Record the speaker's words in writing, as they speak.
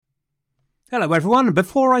Hello everyone,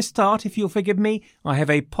 before I start, if you'll forgive me, I have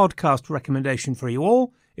a podcast recommendation for you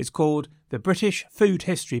all. It's called the British Food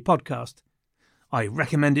History Podcast. I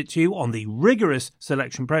recommend it to you on the rigorous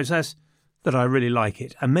selection process that I really like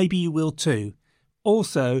it, and maybe you will too.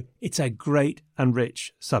 Also, it's a great and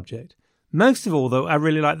rich subject. Most of all, though, I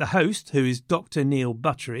really like the host, who is Dr. Neil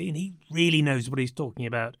Buttery, and he really knows what he's talking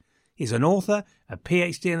about. He's an author, a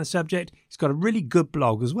PhD in the subject. He's got a really good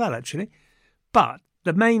blog as well, actually. But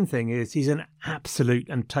the main thing is he's an absolute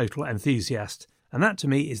and total enthusiast, and that to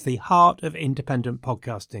me is the heart of independent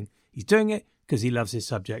podcasting. He's doing it because he loves his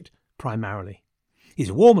subject primarily. He's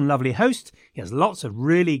a warm and lovely host. He has lots of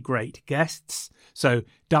really great guests. So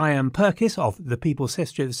Diane Purkiss of The People's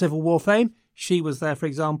History of the Civil War fame, she was there, for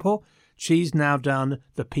example. She's now done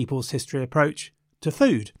the People's History approach to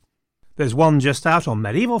food. There's one just out on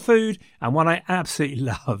medieval food and one I absolutely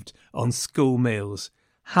loved on school meals.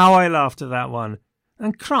 How I laughed at that one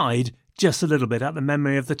and cried just a little bit at the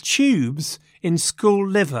memory of the tubes in school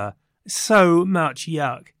liver. So much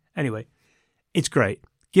yuck. Anyway, it's great.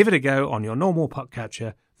 Give it a go on your normal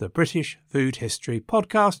podcatcher, the British Food History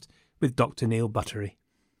Podcast with Dr. Neil Buttery.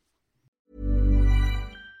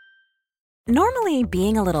 Normally,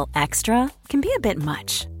 being a little extra can be a bit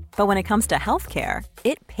much. But when it comes to healthcare,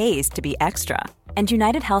 it pays to be extra. And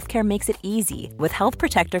United Healthcare makes it easy with Health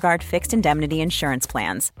Protector Guard fixed indemnity insurance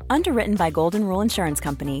plans. Underwritten by Golden Rule Insurance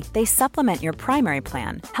Company, they supplement your primary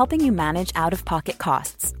plan, helping you manage out-of-pocket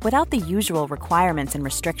costs without the usual requirements and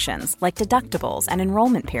restrictions like deductibles and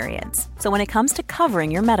enrollment periods. So when it comes to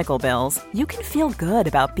covering your medical bills, you can feel good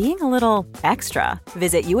about being a little extra.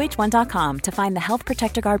 Visit uh1.com to find the Health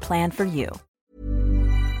Protector Guard plan for you.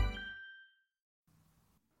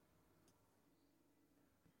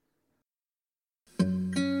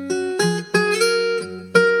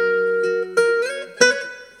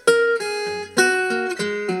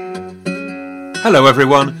 Hello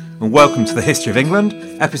everyone, and welcome to the History of England,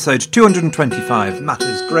 episode 225,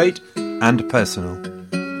 Matters Great and Personal.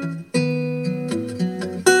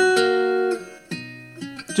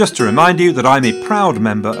 Just to remind you that I'm a proud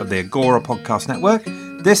member of the Agora Podcast Network,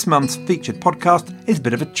 this month's featured podcast is a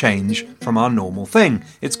bit of a change from our normal thing.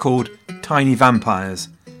 It's called Tiny Vampires.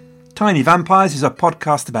 Tiny Vampires is a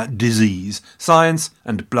podcast about disease, science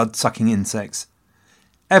and blood-sucking insects.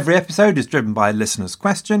 Every episode is driven by a listener's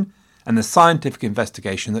question and the scientific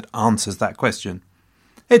investigation that answers that question.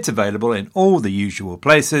 It's available in all the usual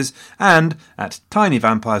places and at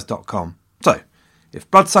tinyvampires.com. So, if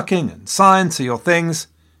bloodsucking and science are your things,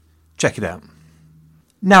 check it out.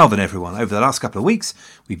 Now then everyone, over the last couple of weeks,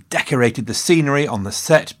 we've decorated the scenery on the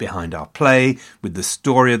set behind our play with the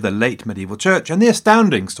story of the late medieval church and the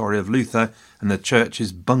astounding story of Luther and the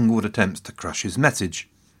church's bungled attempts to crush his message.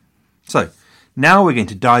 So, now we're going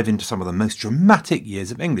to dive into some of the most dramatic years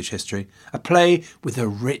of English history, a play with a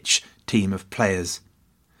rich team of players.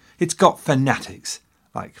 It's got fanatics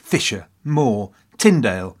like Fisher, More,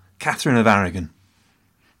 Tyndale, Catherine of Aragon.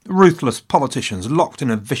 Ruthless politicians locked in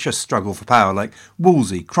a vicious struggle for power like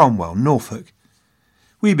Wolsey, Cromwell, Norfolk.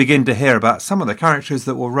 We begin to hear about some of the characters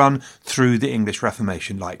that will run through the English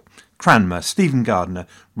Reformation like Cranmer, Stephen Gardiner,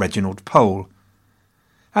 Reginald Pole.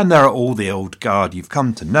 And there are all the old guard you've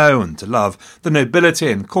come to know and to love, the nobility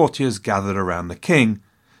and courtiers gathered around the king.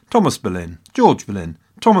 Thomas Boleyn, George Boleyn,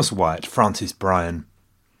 Thomas Wyatt, Francis Bryan.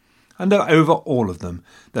 And over all of them,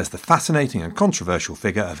 there's the fascinating and controversial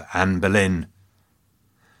figure of Anne Boleyn.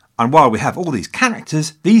 And while we have all these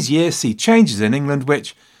characters, these years see changes in England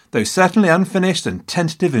which, though certainly unfinished and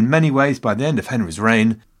tentative in many ways by the end of Henry's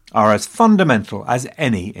reign, are as fundamental as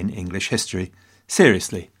any in English history.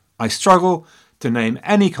 Seriously, I struggle to name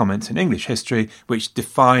any comments in English history which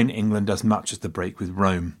define England as much as the break with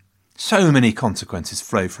Rome. So many consequences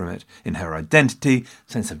flow from it in her identity,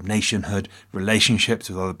 sense of nationhood, relationships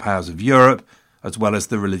with other powers of Europe, as well as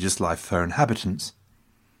the religious life of her inhabitants.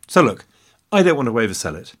 So look, I don't want to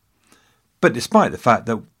oversell it. But despite the fact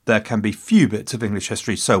that there can be few bits of English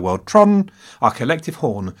history so well trodden, our collective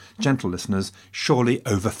horn, gentle listeners, surely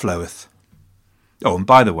overfloweth. Oh, and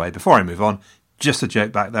by the way, before I move on, just a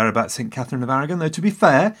joke back there about St. Catherine of Aragon, though to be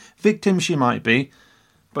fair, victim she might be,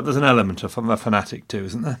 but there's an element of a fanatic too,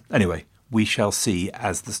 isn't there? Anyway, we shall see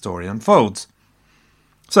as the story unfolds.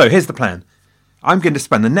 So here's the plan. I'm going to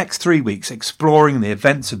spend the next 3 weeks exploring the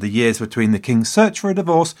events of the years between the king's search for a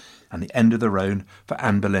divorce and the end of the reign for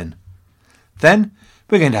Anne Boleyn. Then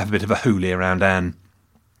we're going to have a bit of a hoolie around Anne.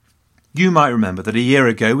 You might remember that a year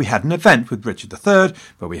ago we had an event with Richard III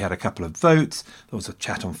where we had a couple of votes, there was a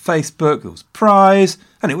chat on Facebook, there was prize,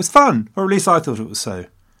 and it was fun, or at least I thought it was so.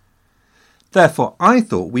 Therefore, I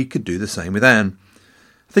thought we could do the same with Anne.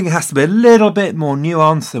 I think it has to be a little bit more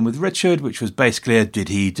nuanced than with Richard, which was basically a did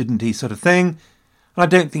he, didn't he sort of thing. And I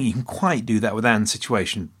don't think you can quite do that with Anne's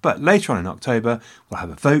situation. But later on in October, we'll have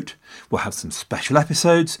a vote, we'll have some special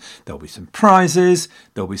episodes, there'll be some prizes,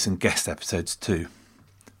 there'll be some guest episodes too.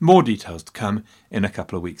 More details to come in a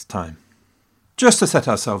couple of weeks' time. Just to set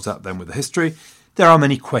ourselves up then with the history, there are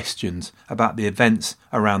many questions about the events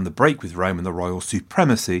around the break with Rome and the royal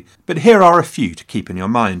supremacy, but here are a few to keep in your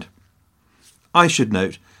mind. I should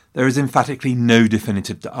note, there is emphatically no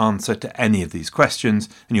definitive answer to any of these questions,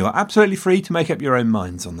 and you are absolutely free to make up your own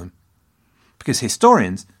minds on them. Because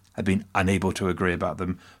historians have been unable to agree about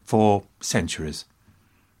them for centuries.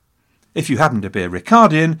 If you happen to be a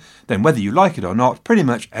Ricardian, then whether you like it or not, pretty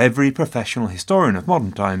much every professional historian of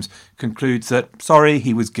modern times concludes that, sorry,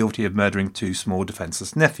 he was guilty of murdering 2 small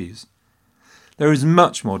defenceless nephews. There is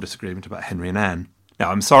much more disagreement about Henry and Anne. Now,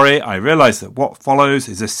 I'm sorry, I realise that what follows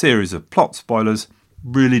is a series of plot spoilers.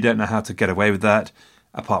 Really don't know how to get away with that,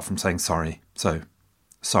 apart from saying sorry. So,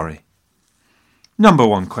 sorry. Number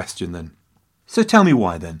 1 question then. So tell me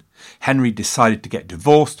why then Henry decided to get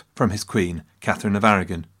divorced from his queen, Catherine of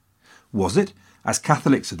Aragon. Was it, as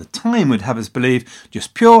Catholics at the time would have us believe,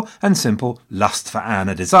 just pure and simple lust for Anne,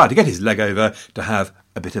 a desire to get his leg over, to have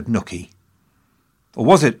a bit of nookie? Or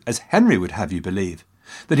was it, as Henry would have you believe,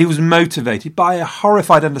 that he was motivated by a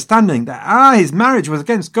horrified understanding that his marriage was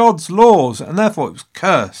against God's laws and therefore it was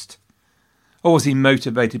cursed? Or was he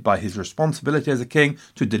motivated by his responsibility as a king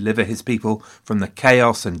to deliver his people from the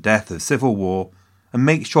chaos and death of civil war and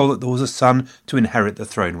make sure that there was a son to inherit the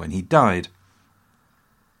throne when he died?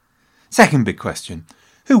 Second big question,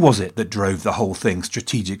 who was it that drove the whole thing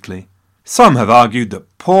strategically? Some have argued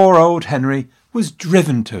that poor old Henry was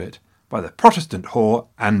driven to it by the Protestant whore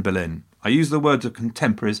Anne Boleyn. I use the words of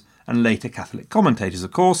contemporaries and later Catholic commentators,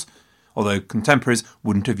 of course, although contemporaries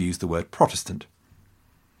wouldn't have used the word Protestant.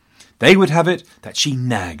 They would have it that she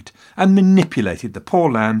nagged and manipulated the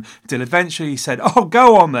poor lamb until eventually he said, "Oh,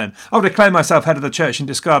 go on then, I'll declare myself head of the church and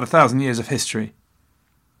discard 1,000 years of history."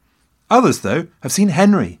 Others, though, have seen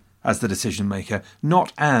Henry as the decision-maker,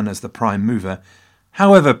 not Anne as the prime mover,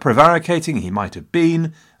 however prevaricating he might have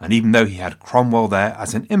been, and even though he had Cromwell there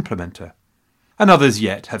as an implementer. And others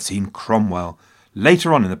yet have seen Cromwell,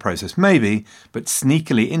 later on in the process maybe, but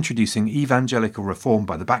sneakily introducing evangelical reform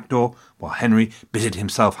by the back door, while Henry busied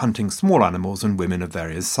himself hunting small animals and women of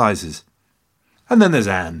various sizes. And then there's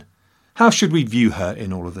Anne. How should we view her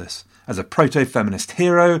in all of this? As a proto-feminist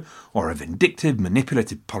hero, or a vindictive,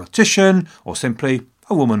 manipulative politician, or simply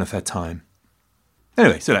a woman of her time?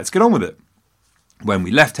 Anyway, so let's get on with it. When we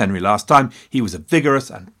left Henry last time, he was a vigorous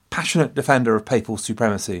and passionate defender of papal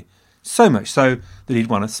supremacy, so much so that he'd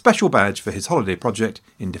won a special badge for his holiday project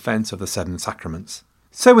in defence of the 7 sacraments.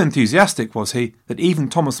 So enthusiastic was he that even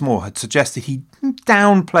Thomas More had suggested he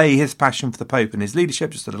downplay his passion for the Pope and his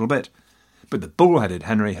leadership just a little bit, but the bull-headed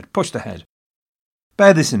Henry had pushed ahead.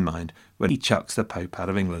 Bear this in mind when he chucks the Pope out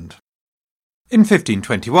of England. In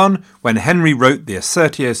 1521, when Henry wrote the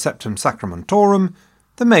Assertio Septem Sacramentorum,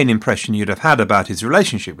 the main impression you'd have had about his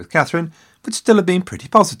relationship with Catherine would still have been pretty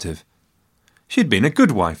positive. She'd been a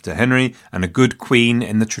good wife to Henry and a good queen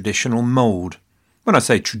in the traditional mould. When I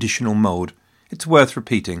say traditional mould, it's worth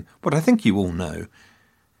repeating what I think you all know,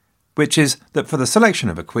 which is that for the selection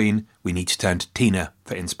of a queen, we need to turn to Tina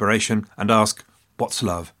for inspiration and ask, what's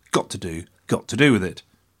love got to do with it?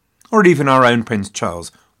 Or even our own Prince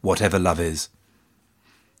Charles, whatever love is.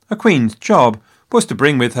 A queen's job was to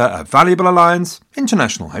bring with her a valuable alliance,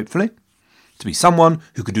 international hopefully, to be someone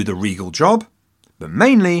who could do the regal job, but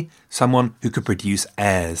mainly someone who could produce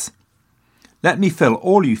heirs. Let me fill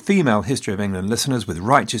all you female History of England listeners with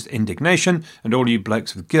righteous indignation and all you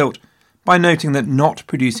blokes with guilt by noting that not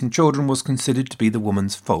producing children was considered to be the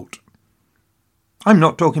woman's fault. I'm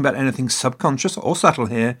not talking about anything subconscious or subtle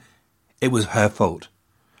here. It was her fault.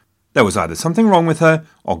 There was either something wrong with her,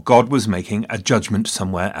 or God was making a judgment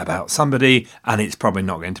somewhere about somebody, and it's probably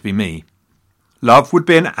not going to be me. Love would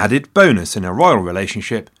be an added bonus in a royal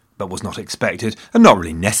relationship, but was not expected and not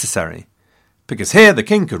really necessary. Because here the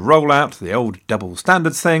king could roll out the old double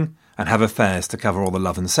standards thing and have affairs to cover all the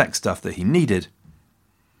love and sex stuff that he needed.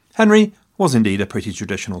 Henry was indeed a pretty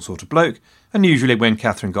traditional sort of bloke, and usually when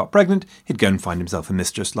Catherine got pregnant, he'd go and find himself a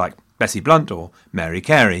mistress like Bessie Blunt or Mary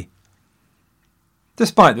Carey.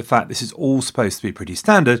 Despite the fact this is all supposed to be pretty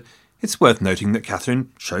standard, it's worth noting that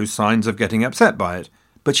Catherine shows signs of getting upset by it,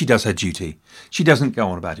 but she does her duty. She doesn't go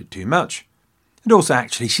on about it too much. And also,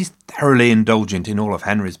 actually, she's thoroughly indulgent in all of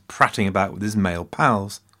Henry's prattling about with his male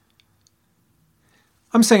pals.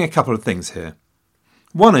 I'm saying a couple of things here.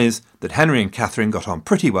 One is that Henry and Catherine got on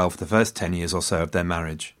pretty well for the first 10 years or so of their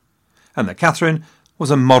marriage, and that Catherine was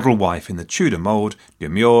a model wife in the Tudor mould,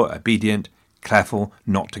 demure, obedient, careful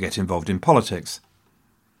not to get involved in politics.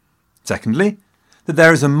 Secondly, that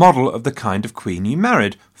there is a model of the kind of queen you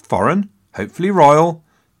married, foreign, hopefully royal,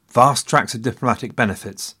 vast tracts of diplomatic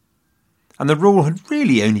benefits. And the rule had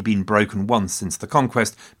really only been broken once since the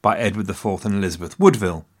conquest by Edward IV and Elizabeth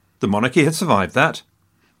Woodville. The monarchy had survived that,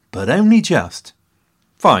 but only just.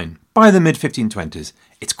 Fine, by the mid-1520s,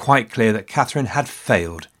 it's quite clear that Catherine had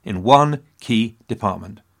failed in one key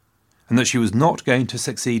department, and that she was not going to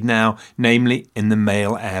succeed now, namely in the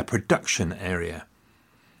male heir production area.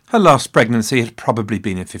 Her last pregnancy had probably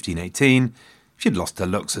been in 1518. She'd lost her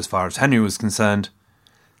looks as far as Henry was concerned.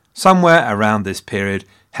 Somewhere around this period,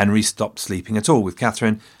 Henry stopped sleeping at all with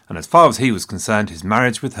Catherine, and as far as he was concerned, his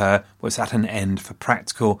marriage with her was at an end for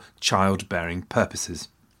practical childbearing purposes.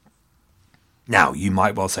 Now, you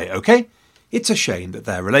might well say, OK, it's a shame that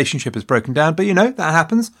their relationship has broken down, but that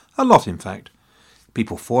happens a lot, in fact.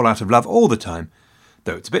 People fall out of love all the time,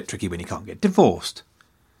 though it's a bit tricky when you can't get divorced.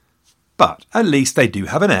 But at least they do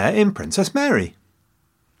have an heir in Princess Mary.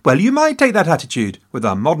 Well, you might take that attitude with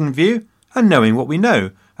our modern view and knowing what we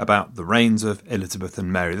know about the reigns of Elizabeth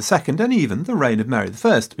and Mary II, and even the reign of Mary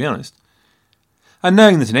I, to be honest. And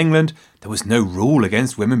knowing that in England there was no rule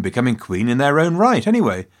against women becoming queen in their own right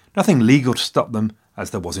anyway, nothing legal to stop them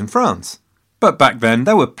as there was in France. But back then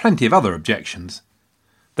there were plenty of other objections.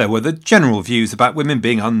 There were the general views about women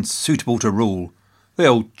being unsuitable to rule, the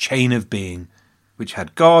old chain of being, which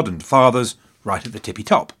had God and fathers right at the tippy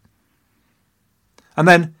top. And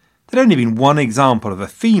then there'd only been one example of a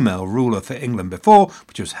female ruler for England before,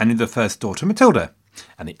 which was Henry I's daughter Matilda,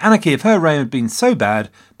 and the anarchy of her reign had been so bad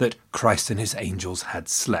that Christ and his angels had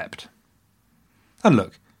slept. And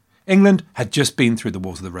look, England had just been through the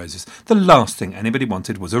Wars of the Roses. The last thing anybody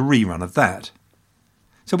wanted was a rerun of that.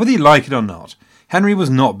 So whether you like it or not, Henry was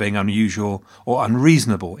not being unusual or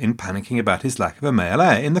unreasonable in panicking about his lack of a male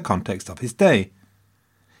heir in the context of his day.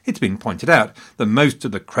 It's been pointed out that most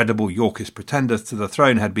of the credible Yorkist pretenders to the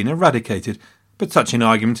throne had been eradicated, but such an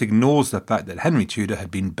argument ignores the fact that Henry Tudor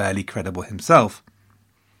had been barely credible himself.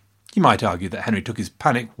 You might argue that Henry took his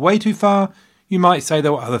panic way too far. You might say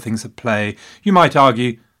there were other things at play. You might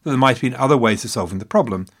argue that there might have been other ways of solving the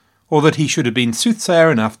problem, or that he should have been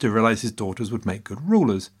soothsayer enough to realise his daughters would make good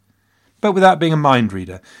rulers. But without being a mind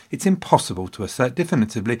reader, it's impossible to assert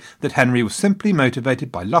definitively that Henry was simply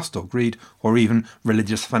motivated by lust or greed, or even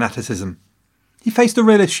religious fanaticism. He faced a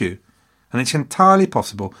real issue, and it's entirely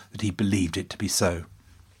possible that he believed it to be so.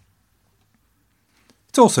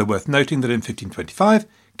 It's also worth noting that in 1525,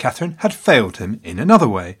 Catherine had failed him in another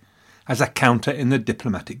way. As a counter in the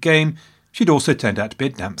diplomatic game, she'd also turned out to be a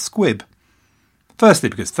damp squib. Firstly,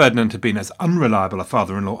 because Ferdinand had been as unreliable a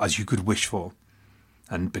father-in-law as you could wish for.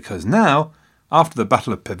 And because now, after the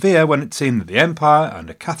Battle of Pavia, when it seemed that the Empire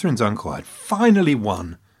under Catherine's uncle had finally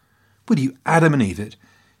won, would you Adam and Eve it,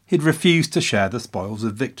 he'd refused to share the spoils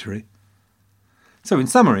of victory. So in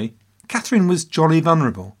summary, Catherine was jolly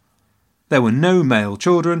vulnerable. There were no male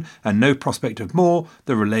children and no prospect of more,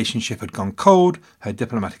 the relationship had gone cold, her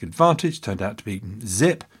diplomatic advantage turned out to be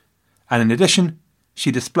zip, and in addition,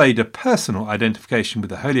 she displayed a personal identification with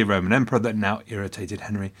the Holy Roman Emperor that now irritated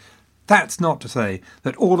Henry. That's not to say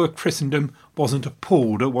that all of Christendom wasn't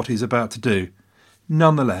appalled at what he's about to do.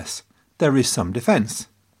 Nonetheless, there is some defence.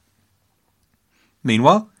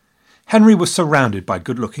 Meanwhile, Henry was surrounded by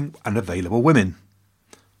good-looking and available women,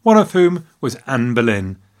 one of whom was Anne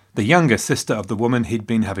Boleyn, the younger sister of the woman he'd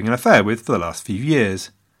been having an affair with for the last few years.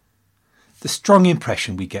 The strong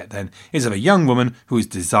impression we get then is of a young woman who is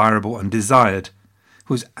desirable and desired,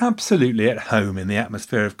 who is absolutely at home in the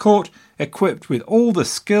atmosphere of court, equipped with all the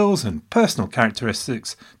skills and personal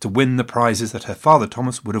characteristics to win the prizes that her father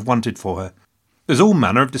Thomas would have wanted for her. There's all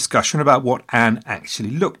manner of discussion about what Anne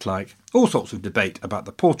actually looked like, all sorts of debate about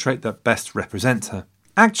the portrait that best represents her.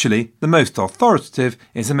 Actually, the most authoritative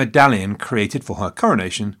is a medallion created for her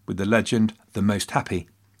coronation with the legend "The Most Happy,"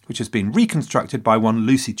 which has been reconstructed by one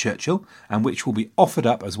Lucy Churchill and which will be offered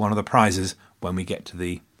up as one of the prizes when we get to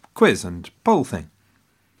the quiz and poll thing.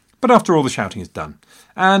 But after all the shouting is done,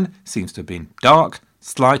 Anne seems to have been dark,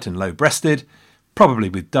 slight and low-breasted, probably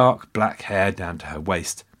with dark black hair down to her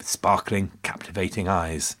waist, with sparkling, captivating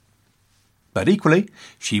eyes. But equally,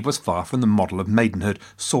 she was far from the model of maidenhood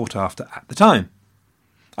sought after at the time.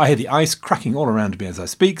 I hear the ice cracking all around me as I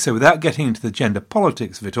speak, so without getting into the gender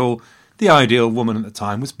politics of it all, the ideal woman at the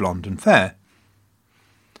time was blonde and fair.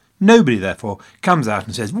 Nobody, therefore, comes out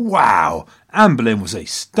and says, "Wow, Anne Boleyn was a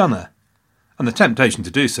stunner," and the temptation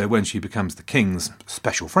to do so when she becomes the king's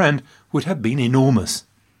special friend would have been enormous.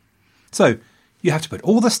 So you have to put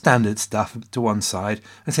all the standard stuff to one side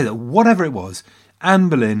and say that whatever it was, Anne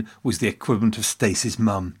Boleyn was the equivalent of Stacey's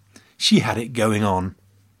mum. She had it going on.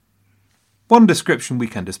 One description we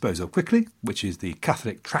can dispose of quickly, which is the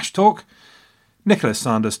Catholic trash talk. Nicholas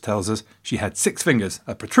Sanders tells us she had 6 fingers,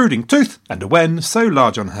 a protruding tooth, and a wen so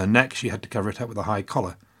large on her neck she had to cover it up with a high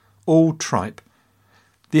collar. All tripe.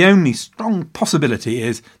 The only strong possibility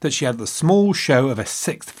is that she had the small show of a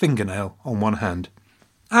 6th fingernail on one hand.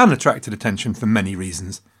 Anne attracted attention for many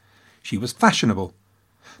reasons. She was fashionable.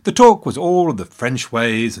 The talk was all of the French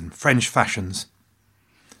ways and French fashions.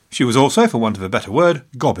 She was also, for want of a better word,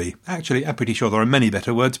 gobby. Actually, I'm pretty sure there are many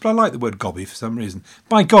better words, but I like the word gobby for some reason.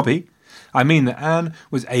 By gobby, I mean that Anne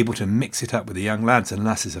was able to mix it up with the young lads and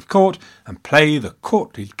lasses of court and play the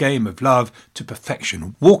courtly game of love to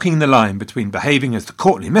perfection, walking the line between behaving as the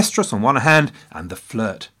courtly mistress on one hand and the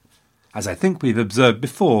flirt. As I think we've observed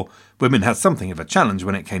before, women had something of a challenge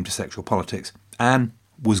when it came to sexual politics. Anne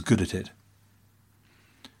was good at it.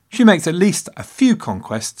 She makes at least a few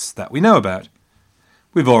conquests that we know about.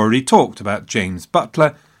 We've already talked about James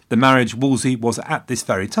Butler, the marriage Wolsey was at this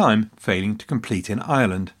very time failing to complete in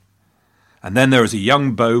Ireland. And then there is a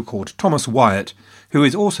young beau called Thomas Wyatt, who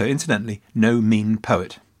is also, incidentally, no mean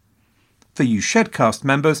poet. For you Shedcast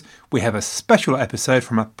members, we have a special episode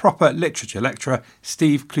from a proper literature lecturer,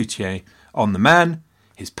 Steve Cloutier, on the man,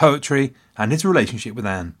 his poetry, and his relationship with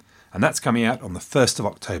Anne. And that's coming out on the 1st of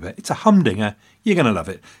October. It's a humdinger. You're going to love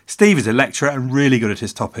it. Steve is a lecturer and really good at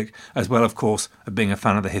his topic, as well, of course, of being a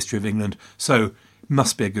fan of the history of England, so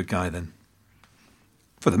must be a good guy then.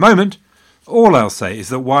 For the moment, all I'll say is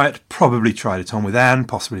that Wyatt probably tried it on with Anne,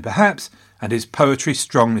 possibly perhaps, and his poetry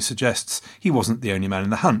strongly suggests he wasn't the only man in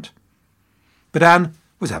the hunt. But Anne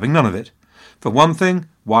was having none of it. For one thing,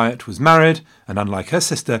 Wyatt was married, and unlike her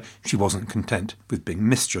sister, she wasn't content with being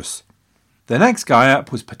mistress. The next guy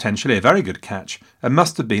up was potentially a very good catch, and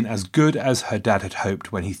must have been as good as her dad had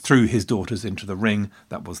hoped when he threw his daughters into the ring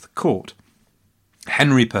that was the court.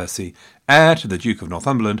 Henry Percy, heir to the Duke of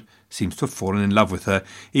Northumberland, seems to have fallen in love with her,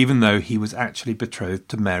 even though he was actually betrothed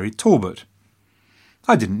to Mary Talbot.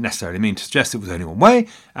 I didn't necessarily mean to suggest it was only one way,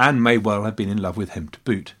 and may well have been in love with him to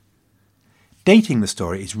boot. Dating the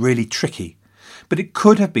story is really tricky, but it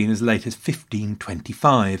could have been as late as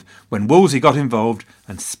 1525, when Wolsey got involved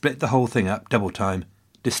and split the whole thing up double time,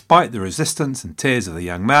 despite the resistance and tears of the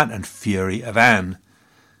young man and fury of Anne.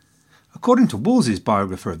 According to Wolsey's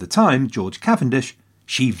biographer of the time, George Cavendish,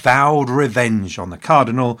 she vowed revenge on the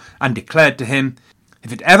cardinal and declared to him,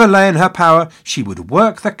 if it ever lay in her power, she would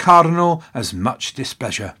work the cardinal as much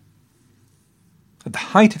displeasure. At the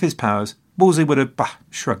height of his powers, Wolsey would have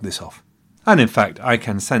shrugged this off. And in fact, I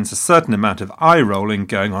can sense a certain amount of eye-rolling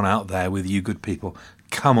going on out there with you good people.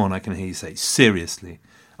 Come on, I can hear you say, seriously.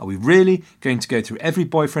 Are we really going to go through every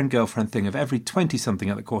boyfriend-girlfriend thing of every 20-something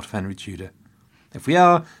at the court of Henry Tudor? If we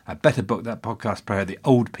are, I'd better book that podcast prayer at the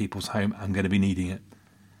old people's home. I'm going to be needing it.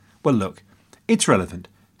 Well, look, it's relevant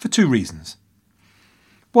for 2 reasons.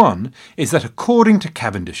 One is that according to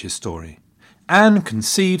Cavendish's story, Anne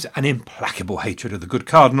conceives an implacable hatred of the good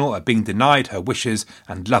cardinal at being denied her wishes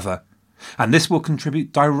and lover, and this will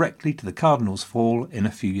contribute directly to the cardinal's fall in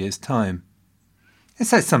a few years' time. It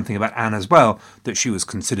says something about Anne as well, that she was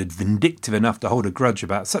considered vindictive enough to hold a grudge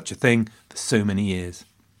about such a thing for so many years.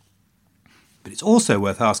 But it's also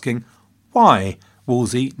worth asking why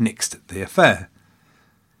Wolsey nixed the affair.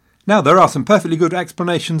 Now, there are some perfectly good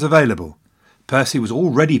explanations available. Percy was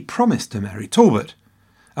already promised to Mary Talbot,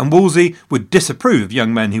 and Wolsey would disapprove of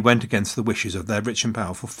young men who went against the wishes of their rich and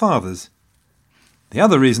powerful fathers. The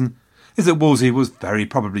other reason is that Wolsey was very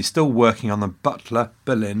probably still working on the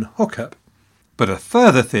Butler-Boleyn hookup. But a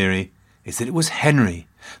further theory is that it was Henry,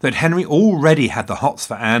 that Henry already had the hots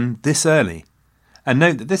for Anne this early. And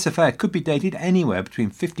note that this affair could be dated anywhere between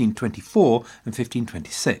 1524 and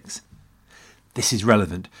 1526. This is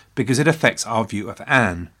relevant because it affects our view of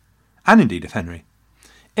Anne, and indeed of Henry.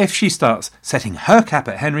 If she starts setting her cap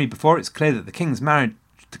at Henry before it's clear that the king's marriage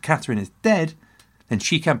to Catherine is dead, then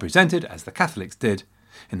she can present it, as the Catholics did,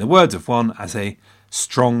 in the words of one, as a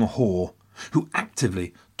strong whore, who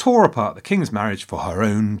actively tore apart the king's marriage for her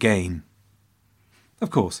own gain.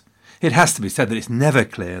 Of course, it has to be said that it's never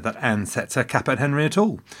clear that Anne sets her cap at Henry at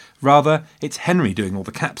all. Rather, it's Henry doing all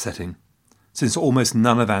the cap setting, since almost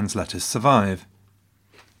none of Anne's letters survive.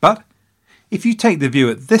 But if you take the view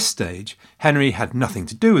at this stage, Henry had nothing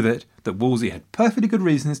to do with it, that Wolsey had perfectly good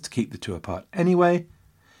reasons to keep the two apart anyway,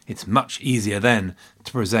 it's much easier then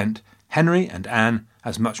to present Henry and Anne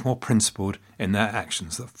as much more principled in their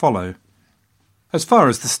actions that follow. As far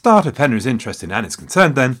as the start of Henry's interest in Anne is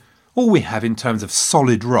concerned then, all we have in terms of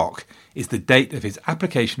solid rock is the date of his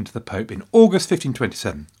application to the Pope in August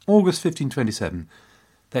 1527. August 1527.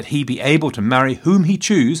 that he be able to marry whom he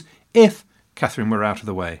choose if Catherine were out of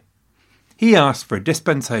the way. He asked for a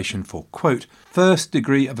dispensation for, quote, first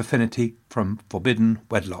degree of affinity from forbidden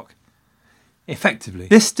wedlock. Effectively,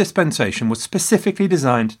 this dispensation was specifically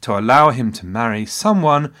designed to allow him to marry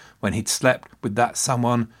someone when he'd slept with that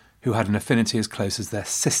someone who had an affinity as close as their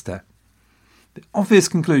sister. The obvious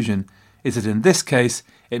conclusion is that in this case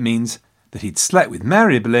it means that he'd slept with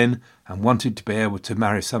Mary Boleyn and wanted to be able to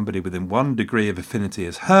marry somebody within 1 degree of affinity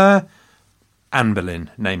as her, Anne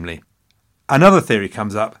Boleyn, namely. Another theory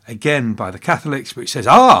comes up, again by the Catholics, which says,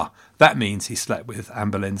 that means he slept with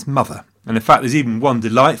Anne Boleyn's mother. And in fact, there's even one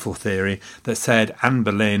delightful theory that said Anne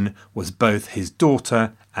Boleyn was both his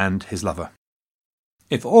daughter and his lover.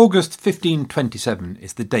 If August 1527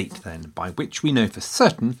 is the date, then, by which we know for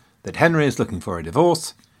certain that Henry is looking for a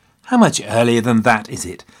divorce, how much earlier than that is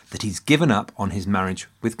it that he's given up on his marriage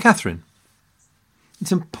with Catherine?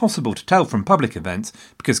 It's impossible to tell from public events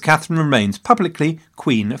because Catherine remains publicly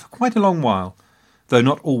queen for quite a long while, though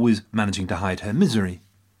not always managing to hide her misery.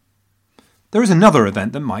 There is another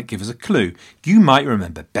event that might give us a clue. You might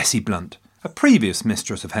remember Bessie Blunt, a previous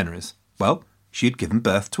mistress of Henry's. Well, she had given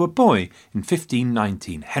birth to a boy in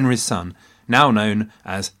 1519, Henry's son, now known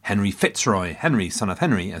as Henry Fitzroy, Henry, son of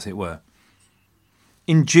Henry, as it were.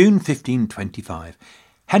 In June 1525,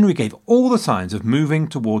 Henry gave all the signs of moving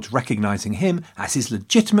towards recognising him as his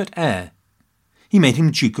legitimate heir. He made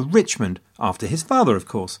him Duke of Richmond, after his father, of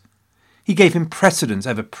course. He gave him precedence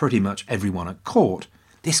over pretty much everyone at court.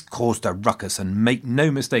 This caused a ruckus, and make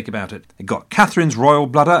no mistake about it. It got Catherine's royal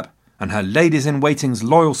blood up, and her ladies-in-waiting's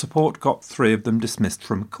loyal support got 3 of them dismissed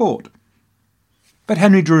from court. But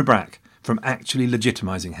Henry drew back from actually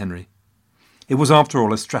legitimising Henry. It was, after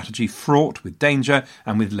all, a strategy fraught with danger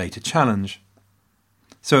and with later challenge.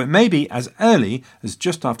 So it may be as early as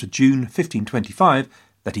just after June 1525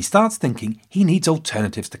 that he starts thinking he needs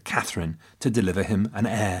alternatives to Catherine to deliver him an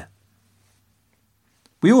heir.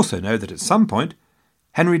 We also know that at some point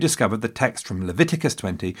Henry discovered the text from Leviticus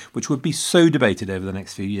 20, which would be so debated over the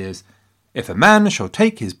next few years. If a man shall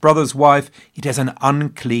take his brother's wife, it is an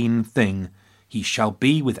unclean thing. He shall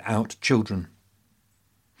be without children.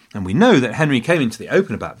 And we know that Henry came into the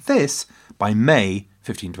open about this by May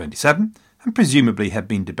 1527, and presumably had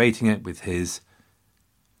been debating it with his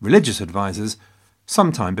religious advisers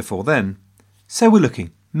sometime before then. So we're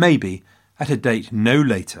looking, maybe, at a date no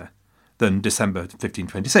later than December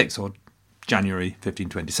 1526 or January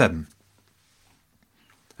 1527.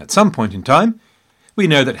 At some point in time, we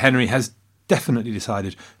know that Henry has definitely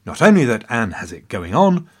decided not only that Anne has it going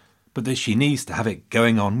on, but that she needs to have it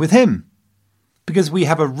going on with him. Because we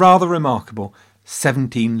have a rather remarkable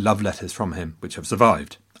 17 love letters from him which have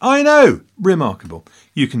survived. I know! Remarkable.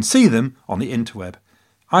 You can see them on the interweb.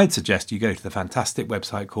 I'd suggest you go to the fantastic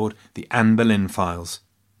website called the Anne Boleyn Files.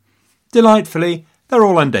 Delightfully, they're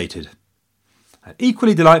all undated. And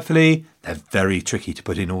equally delightfully, they're very tricky to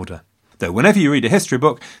put in order. Though whenever you read a history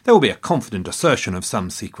book, there will be a confident assertion of some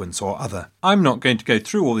sequence or other. I'm not going to go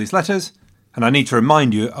through all these letters, and I need to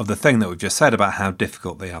remind you of the thing that we've just said about how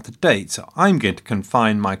difficult they are to date, so I'm going to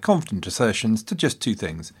confine my confident assertions to just 2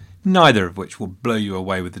 things, neither of which will blow you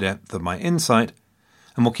away with the depth of my insight,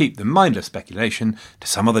 and will keep the mindless speculation to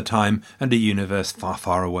some other time and a universe far,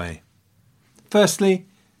 far away. Firstly,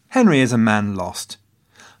 Henry is a man lost.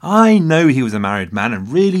 I know he was a married man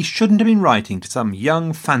and really shouldn't have been writing to some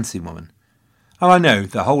young fancy woman. And I know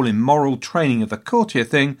the whole immoral training of the courtier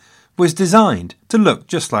thing was designed to look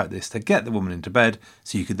just like this, to get the woman into bed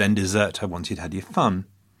so you could then desert her once you'd had your fun.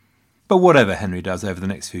 But whatever Henry does over the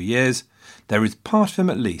next few years, there is part of him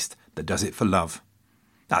at least that does it for love.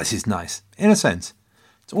 Now, this is nice, in a sense.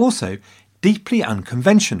 It's also deeply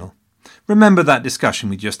unconventional. Remember that discussion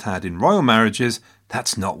we just had in royal marriages?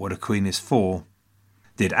 That's not what a queen is for.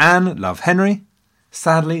 Did Anne love Henry?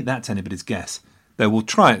 Sadly, that's anybody's guess, though we'll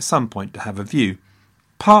try at some point to have a view.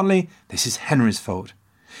 Partly, this is Henry's fault.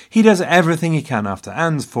 He does everything he can after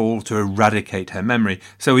Anne's fall to eradicate her memory,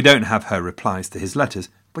 so we don't have her replies to his letters,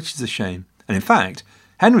 which is a shame. And in fact,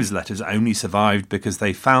 Henry's letters only survived because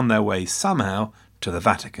they found their way somehow to the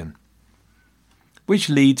Vatican. Which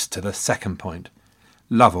leads to the second point.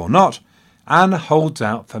 Love or not, Anne holds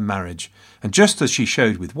out for marriage, and just as she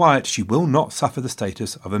showed with Wyatt, she will not suffer the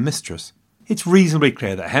status of a mistress. It's reasonably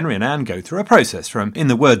clear that Henry and Anne go through a process from, in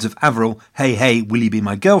the words of Averil, "Hey, hey, will you be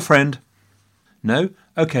my girlfriend?" No?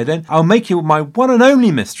 OK then, I'll make you my one and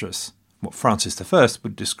only mistress, what Francis I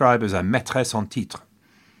would describe as a maîtresse en titre.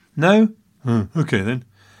 No? OK then.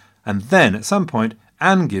 And then, at some point,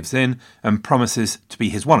 Anne gives in and promises to be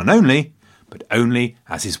his one and only, but only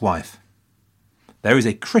as his wife. there is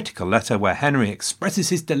a critical letter where Henry expresses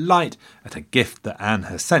his delight at a gift that Anne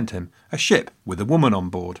has sent him, a ship with a woman on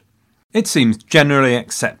board. It seems generally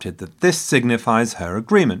accepted that this signifies her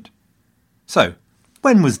agreement. So,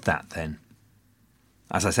 when was that then?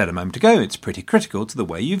 As I said a moment ago, it's pretty critical to the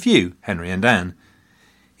way you view Henry and Anne.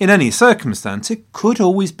 In any circumstance, it could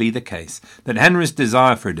always be the case that Henry's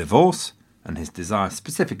desire for a divorce, and his desire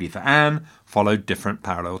specifically for Anne, followed different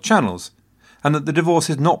parallel channels, and that the divorce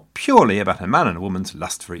is not purely about a man and a woman's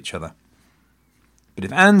lust for each other. But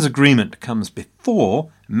if Anne's agreement comes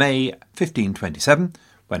before May 1527,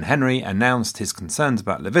 when Henry announced his concerns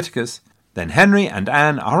about Leviticus, then Henry and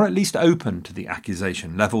Anne are at least open to the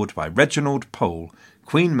accusation levelled by Reginald Pole,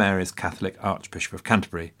 Queen Mary's Catholic Archbishop of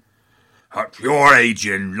Canterbury. At your age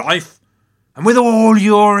in life, and with all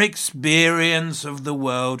your experience of the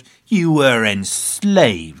world, you were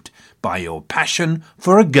enslaved by your passion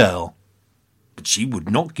for a girl. But she would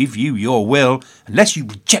not give you your will unless you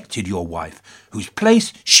rejected your wife, whose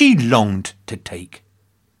place she longed to take.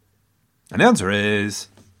 And the answer is,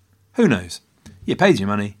 who knows? You paid your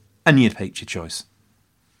money, and you take your choice.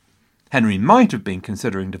 Henry might have been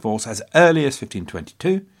considering divorce as early as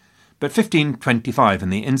 1522, but 1525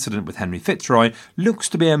 and the incident with Henry Fitzroy looks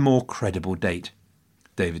to be a more credible date.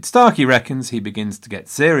 David Starkey reckons he begins to get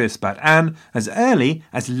serious about Anne as early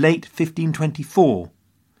as late 1524.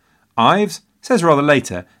 Ives says rather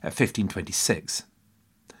later at 1526.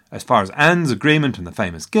 As far as Anne's agreement and the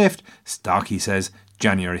famous gift, Starkey says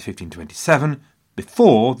January 1527,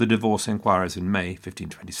 before the divorce inquiries in May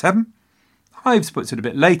 1527. Ives puts it a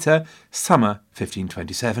bit later, summer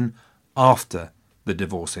 1527, after the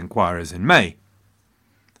divorce inquiries in May.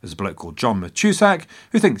 There's a bloke called John Matusak,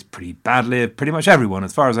 who thinks pretty badly of pretty much everyone,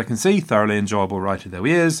 as far as I can see, thoroughly enjoyable writer though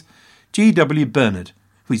he is. G.W. Bernard,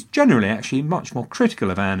 who is generally actually much more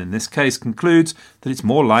critical of Anne in this case, concludes that it's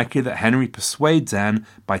more likely that Henry persuades Anne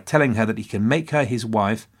by telling her that he can make her his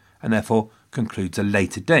wife, and therefore concludes a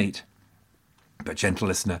later date. But, gentle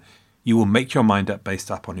listener, you will make your mind up based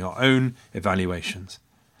upon your own evaluations.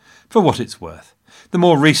 For what it's worth, the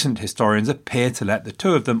more recent historians appear to let the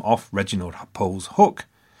two of them off Reginald Pole's hook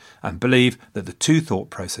and believe that the two thought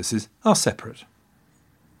processes are separate.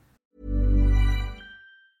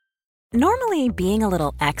 Normally, being a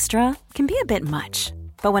little extra can be a bit much.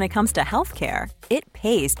 But when it comes to healthcare, it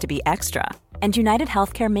pays to be extra. And United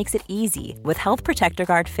Healthcare makes it easy with Health Protector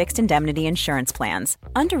Guard fixed indemnity insurance plans.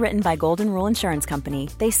 Underwritten by Golden Rule Insurance Company,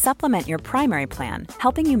 they supplement your primary plan,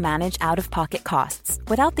 helping you manage out-of-pocket costs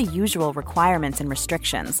without the usual requirements and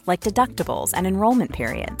restrictions like deductibles and enrollment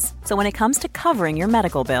periods. So when it comes to covering your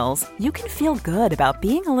medical bills, you can feel good about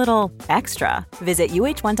being a little extra. Visit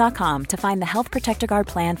uh1.com to find the Health Protector Guard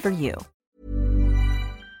plan for you.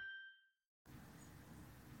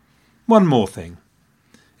 One more thing.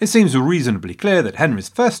 It seems reasonably clear that Henry's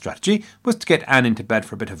first strategy was to get Anne into bed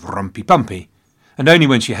for a bit of rumpy-pumpy, and only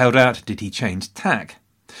when she held out did he change tack.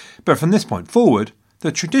 But from this point forward,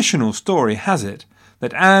 the traditional story has it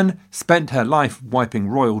that Anne spent her life wiping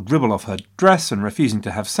royal dribble off her dress and refusing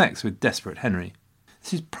to have sex with desperate Henry.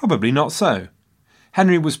 This is probably not so.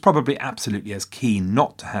 Henry was probably absolutely as keen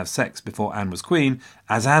not to have sex before Anne was queen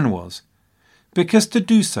as Anne was, because to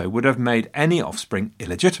do so would have made any offspring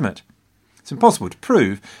illegitimate. It's impossible to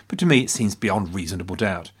prove, but to me it seems beyond reasonable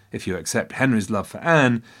doubt, if you accept Henry's love for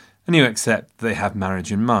Anne, and you accept they have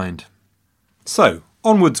marriage in mind. So,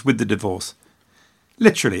 onwards with the divorce.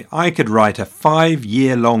 Literally, I could write a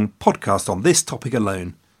 5-year-long podcast on this topic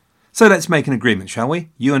alone. So let's make an agreement, shall we?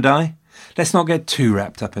 You and I? Let's not get too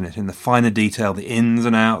wrapped up in it, in the finer detail, the ins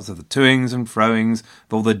and outs of the toings and froings,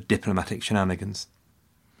 of all the diplomatic shenanigans.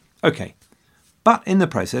 OK, but in the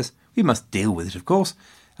process, we must deal with it, of course,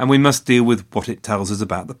 and we must deal with what it tells us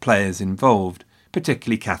about the players involved,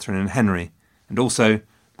 particularly Catherine and Henry, and also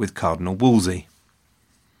with Cardinal Wolsey.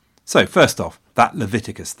 So, first off, that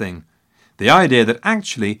Leviticus thing. The idea that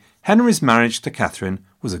actually Henry's marriage to Catherine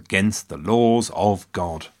was against the laws of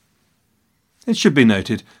God. It should be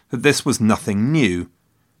noted that this was nothing new.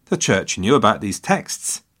 The Church knew about these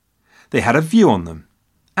texts. They had a view on them,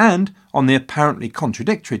 and on the apparently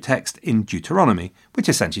contradictory text in Deuteronomy, which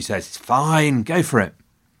essentially says, it's fine, go for it.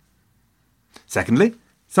 Secondly,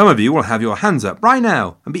 some of you will have your hands up right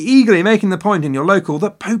now and be eagerly making the point in your local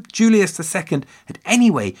that Pope Julius II had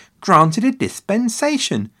anyway granted a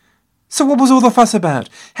dispensation. So what was all the fuss about?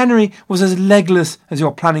 Henry was as legless as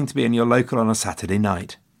you're planning to be in your local on a Saturday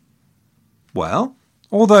night. Well,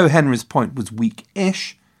 although Henry's point was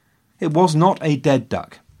weak-ish, it was not a dead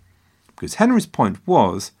duck, because Henry's point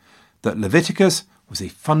was that Leviticus was a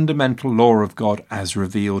fundamental law of God as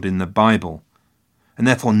revealed in the Bible, and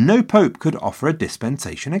therefore no pope could offer a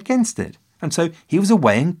dispensation against it. and so he was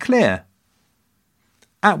away and clear.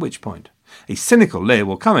 At which point, a cynical leer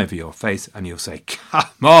will come over your face and you'll say,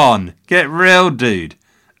 "Come on, get real, dude.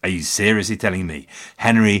 Are you seriously telling me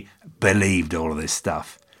Henry believed all of this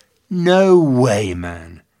stuff?" No way,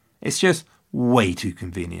 man. It's just way too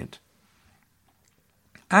convenient.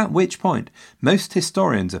 At which point, most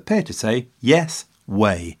historians appear to say, yes,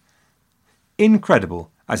 way.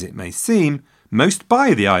 Incredible as it may seem, most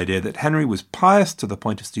buy the idea that Henry was pious to the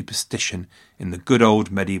point of superstition in the good old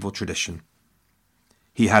medieval tradition.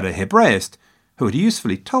 He had a Hebraist who had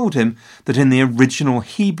usefully told him that in the original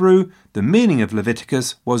Hebrew, the meaning of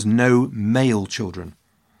Leviticus was no male children.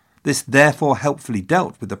 This therefore helpfully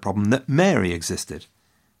dealt with the problem that Mary existed.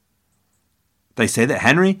 They say that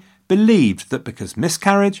Henry believed that because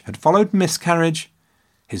miscarriage had followed miscarriage,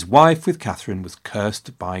 his wife with Catherine was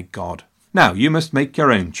cursed by God. Now, you must make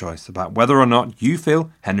your own choice about whether or not you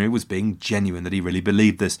feel Henry was being genuine, that he really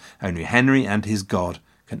believed this. Only Henry and his God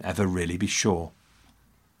can ever really be sure.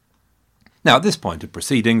 Now, at this point of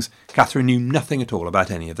proceedings, Catherine knew nothing at all about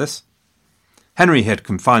any of this. Henry had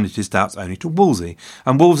confided his doubts only to Wolsey,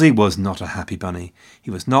 and Wolsey was not a happy bunny. He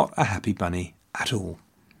was not a happy bunny at all.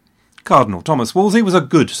 Cardinal Thomas Wolsey was a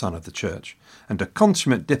good son of the Church, and a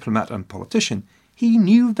consummate diplomat and politician. He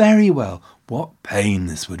knew very well what pain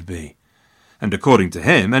this would be. And according to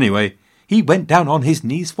him, anyway, he went down on his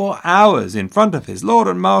knees for hours in front of his lord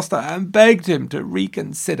and master and begged him to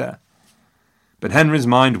reconsider. But Henry's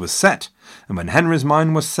mind was set, and when Henry's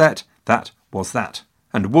mind was set, that was that.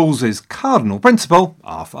 And Wolsey's cardinal principle,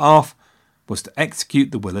 arf, was to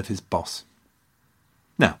execute the will of his boss.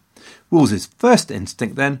 Now, Wolsey's first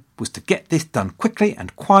instinct then was to get this done quickly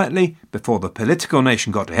and quietly before the political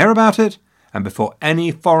nation got to hear about it, and before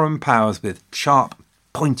any foreign powers with sharp,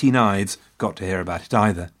 pointy knives got to hear about it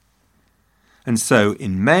either. And so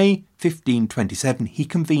in May 1527 he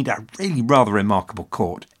convened a really rather remarkable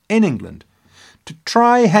court in England to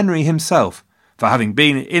try Henry himself for having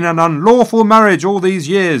been in an unlawful marriage all these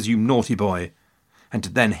years, you naughty boy, and to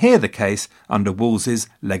then hear the case under Wolsey's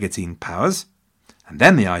legatine powers. And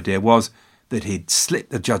then the idea was that he'd slit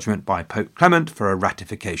the judgment by Pope Clement for a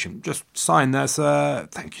ratification. Just sign there, sir.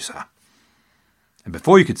 Thank you, sir. And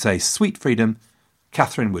before you could say sweet freedom,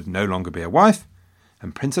 Catherine would no longer be a wife,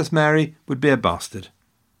 and Princess Mary would be a bastard.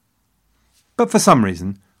 But for some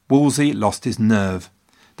reason, Wolsey lost his nerve.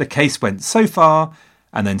 The case went so far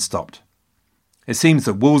and then stopped. It seems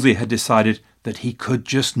that Wolsey had decided that he could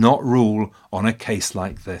just not rule on a case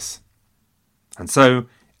like this. And so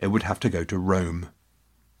it would have to go to Rome.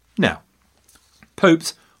 Now,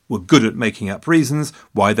 popes were good at making up reasons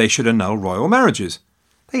why they should annul royal marriages.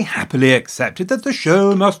 They happily accepted that the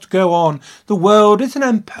show must go on. The world is an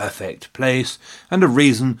imperfect place, and a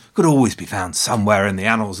reason could always be found somewhere in the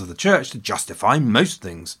annals of the church to justify most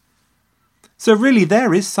things. So really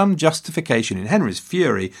there is some justification in Henry's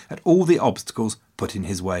fury at all the obstacles put in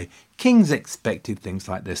his way. Kings expected things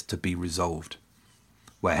like this to be resolved.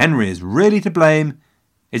 Where Henry is really to blame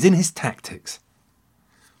is in his tactics.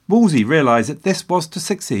 Wolsey realised that this was to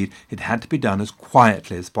succeed, it had to be done as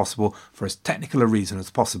quietly as possible for as technical a reason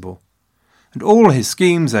as possible. And all his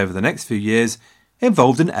schemes over the next few years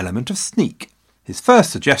involved an element of sneak. His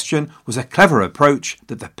first suggestion was a clever approach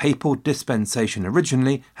that the papal dispensation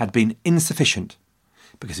originally had been insufficient,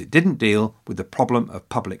 because it didn't deal with the problem of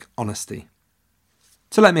public honesty.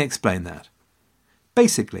 So let me explain that.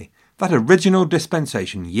 Basically, that original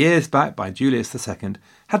dispensation years back by Julius II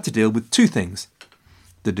had to deal with two things.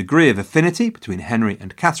 The degree of affinity between Henry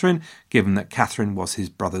and Catherine, given that Catherine was his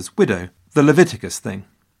brother's widow, the Leviticus thing.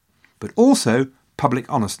 But also public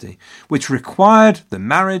honesty, which required the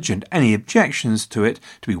marriage and any objections to it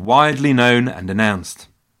to be widely known and announced.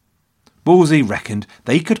 Wolsey reckoned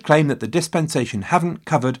they could claim that the dispensation hadn't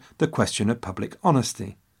covered the question of public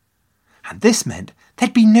honesty. And this meant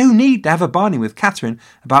there'd be no need to have a barney with Catherine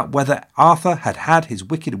about whether Arthur had had his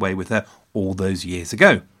wicked way with her all those years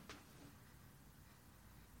ago.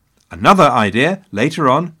 Another idea, later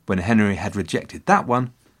on, when Henry had rejected that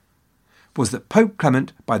one, was that Pope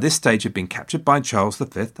Clement by this stage had been captured by Charles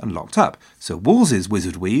V and locked up, so Wolsey's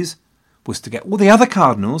wizard wheeze was to get all the other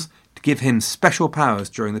cardinals to give him special powers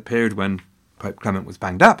during the period when Pope Clement was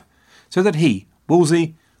banged up, so that he,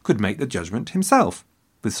 Wolsey, could make the judgment himself,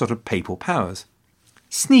 with sort of papal powers.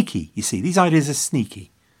 Sneaky, you see, these ideas are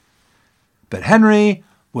sneaky. But Henry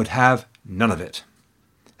would have none of it.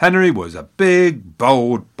 Henry was a big,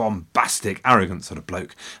 bold, bombastic, arrogant sort of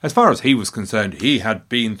bloke. As far as he was concerned, he had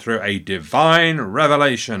been through a divine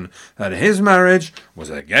revelation that his marriage was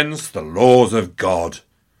against the laws of God.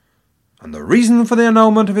 And the reason for the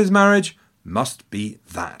annulment of his marriage must be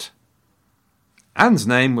that. Anne's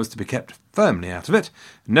name was to be kept firmly out of it.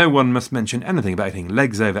 No one must mention anything about getting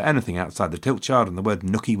legs over anything outside the tiltyard, and the word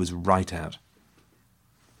nookie was right out.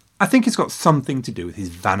 I think it's got something to do with his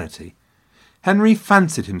vanity. Henry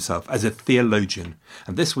fancied himself as a theologian,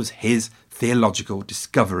 and this was his theological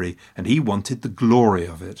discovery, and he wanted the glory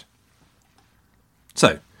of it.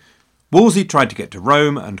 So, Wolsey tried to get to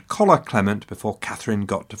Rome and collar Clement before Catherine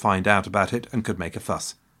got to find out about it and could make a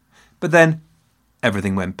fuss. But then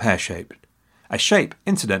everything went pear-shaped. A shape,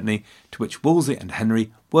 incidentally, to which Wolsey and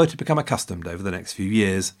Henry were to become accustomed over the next few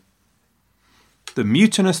years. The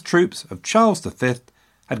mutinous troops of Charles V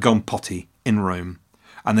had gone potty in Rome,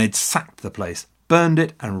 and they'd sacked the place, burned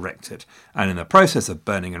it and wrecked it, and in the process of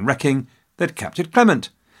burning and wrecking, they'd captured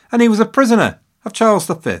Clement, and he was a prisoner of Charles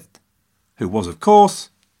V, who was, of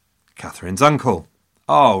course, Catherine's uncle.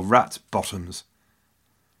 Oh, rat's bottoms.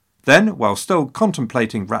 Then, while still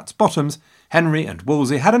contemplating rat's bottoms, Henry and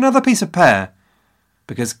Wolsey had another piece of pear,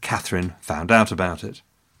 because Catherine found out about it.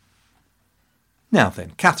 Now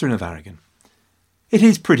then, Catherine of Aragon. It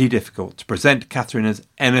is pretty difficult to present Catherine as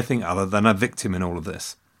anything other than a victim in all of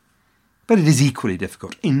this. But it is equally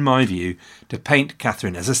difficult, in my view, to paint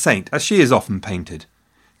Catherine as a saint, as she is often painted.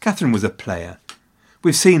 Catherine was a player.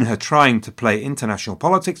 We've seen her trying to play international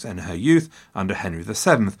politics in her youth under Henry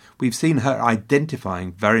VII. We've seen her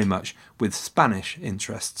identifying very much with Spanish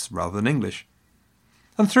interests rather than English.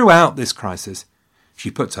 And throughout this crisis, she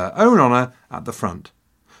puts her own honour at the front.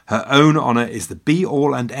 Her own honour is the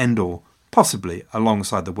be-all and end-all, possibly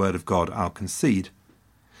alongside the word of God, I'll concede.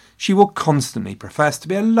 She will constantly profess to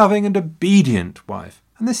be a loving and obedient wife.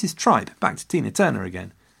 And this is tripe, back to Tina Turner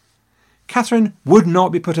again. Catherine would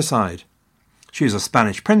not be put aside. She is a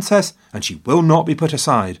Spanish princess, and she will not be put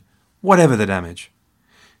aside, whatever the damage.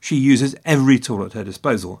 She uses every tool at her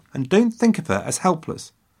disposal, and don't think of her as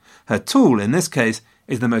helpless. Her tool, in this case,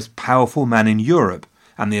 is the most powerful man in Europe,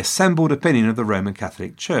 and the assembled opinion of the Roman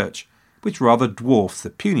Catholic Church, which rather dwarfs the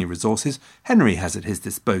puny resources Henry has at his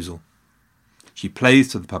disposal. She plays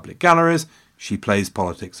to the public galleries, she plays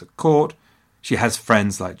politics at court, she has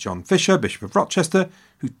friends like John Fisher, Bishop of Rochester,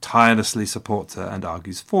 who tirelessly supports her and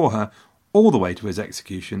argues for her, all the way to his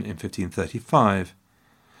execution in 1535.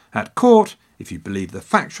 At court, if you believe the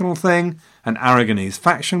factional thing, an Aragonese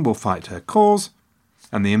faction will fight her cause,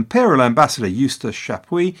 and the imperial ambassador Eustace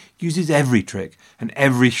Chapuis uses every trick and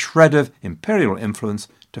every shred of imperial influence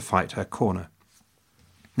to fight her corner.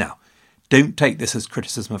 Now, don't take this as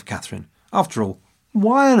criticism of Catherine. After all,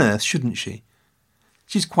 why on earth shouldn't she?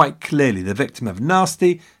 She's quite clearly the victim of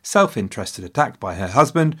nasty, self-interested attack by her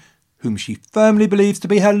husband, whom she firmly believes to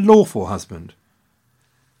be her lawful husband.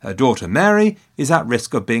 Her daughter Mary is at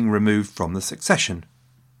risk of being removed from the succession.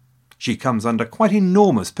 She comes under quite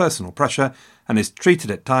enormous personal pressure and is treated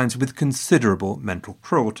at times with considerable mental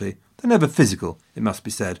cruelty, though never physical, it must be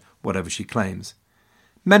said, whatever she claims.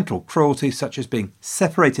 Mental cruelty such as being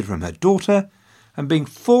separated from her daughter and being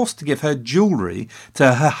forced to give her jewellery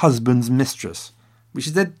to her husband's mistress, which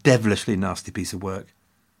is a devilishly nasty piece of work.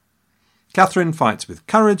 Catherine fights with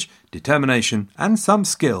courage, determination, and some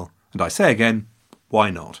skill, and I say again, why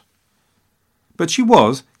not? But she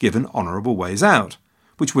was given honourable ways out,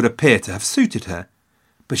 which would appear to have suited her,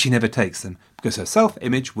 but she never takes them because her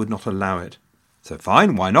self-image would not allow it. So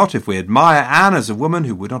fine, why not? If we admire Anne as a woman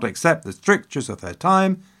who would not accept the strictures of her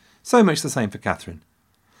time, so much the same for Catherine.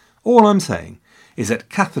 All I'm saying is that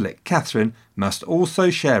Catholic Catherine must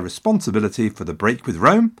also share responsibility for the break with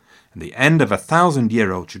Rome and the end of a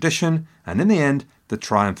 1,000-year-old tradition, and in the end, the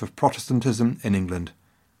triumph of Protestantism in England,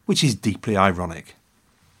 which is deeply ironic.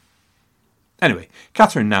 Anyway,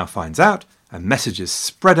 Catherine now finds out, and messages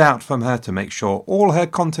spread out from her to make sure all her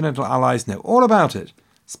continental allies know all about it,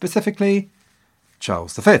 specifically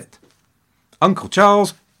Charles V. Uncle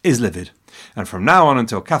Charles is livid, and from now on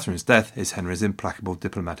until Catherine's death is Henry's implacable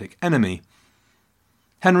diplomatic enemy.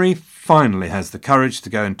 Henry finally has the courage to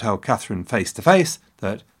go and tell Catherine face to face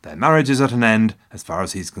that their marriage is at an end as far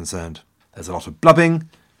as he's concerned. There's a lot of blubbing,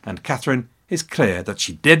 and Catherine is clear that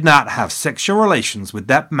she did not have sexual relations with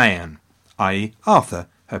that man, i.e. Arthur,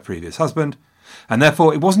 her previous husband, and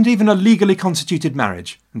therefore it wasn't even a legally constituted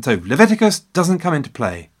marriage, and so Leviticus doesn't come into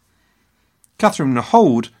play. Catherine will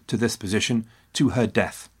hold to this position to her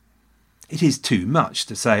death. It is too much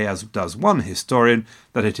to say, as does one historian,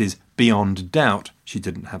 that it is beyond doubt she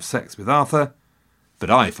didn't have sex with Arthur, but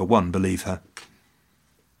I, for one, believe her.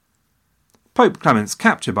 Pope Clement's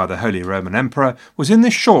capture by the Holy Roman Emperor was in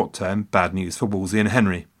the short term bad news for Wolsey and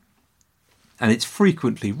Henry, and it's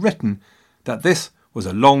frequently written that this was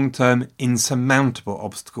a long-term insurmountable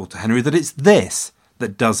obstacle to Henry, that it's this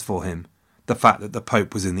that does for him, the fact that the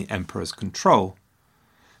Pope was in the Emperor's control.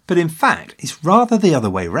 but in fact it's rather the other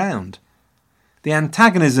way round. The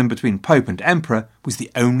antagonism between Pope and Emperor was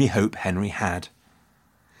the only hope Henry had.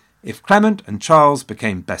 If Clement and Charles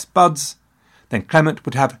became best buds, then Clement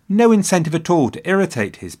would have no incentive at all to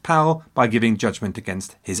irritate his pal by giving judgment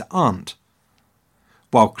against his aunt.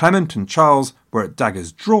 While Clement and Charles were at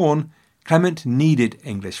daggers drawn, Clement needed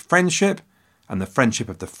English friendship and the friendship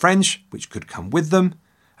of the French, which could come with them,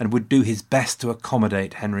 and would do his best to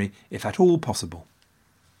accommodate Henry if at all possible.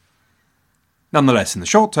 Nonetheless, in the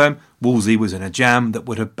short term, Wolsey was in a jam that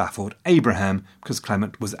would have baffled Abraham because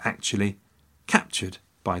Clement was actually captured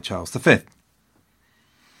by Charles V.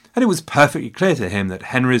 And it was perfectly clear to him that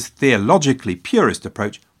Henry's theologically purist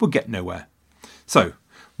approach would get nowhere. So,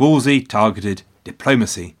 Wolsey targeted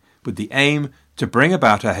diplomacy with the aim to bring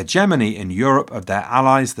about a hegemony in Europe of their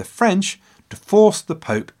allies, the French, to force the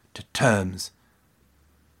Pope to terms.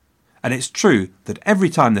 And it's true that every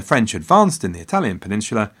time the French advanced in the Italian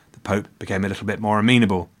peninsula, the Pope became a little bit more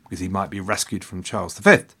amenable because he might be rescued from Charles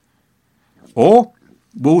V. Or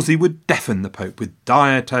Wolsey would deafen the Pope with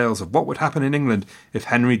dire tales of what would happen in England if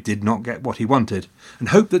Henry did not get what he wanted, and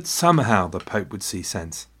hope that somehow the Pope would see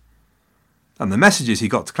sense. And the messages he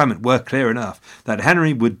got to Clement were clear enough, that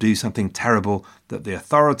Henry would do something terrible, that the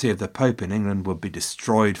authority of the Pope in England would be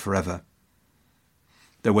destroyed forever.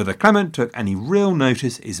 Though whether Clement took any real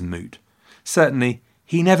notice is moot. Certainly,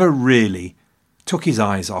 he never really took his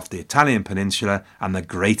eyes off the Italian peninsula and the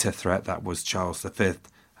greater threat that was Charles V,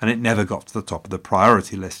 and it never got to the top of the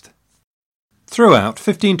priority list. Throughout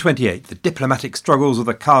 1528, the diplomatic struggles of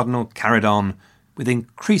the cardinal carried on, with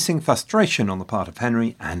increasing frustration on the part of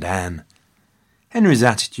Henry and Anne. Henry's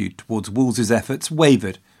attitude towards Wolsey's efforts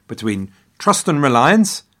wavered between trust and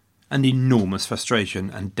reliance and enormous frustration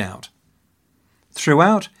and doubt.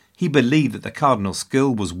 Throughout, he believed that the cardinal's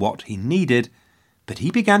skill was what he needed, but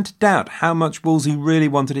he began to doubt how much Wolsey really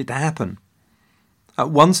wanted it to happen. At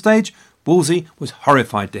one stage, Wolsey was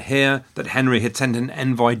horrified to hear that Henry had sent an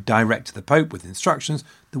envoy direct to the Pope with instructions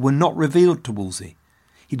that were not revealed to Wolsey.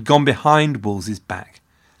 He'd gone behind Wolsey's back.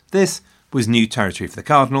 This was new territory for the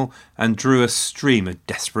cardinal and drew a stream of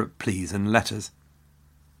desperate pleas and letters.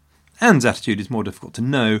 Anne's attitude is more difficult to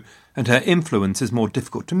know, and her influence is more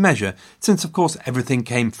difficult to measure, since of course everything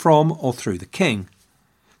came from or through the king.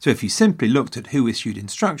 So if you simply looked at who issued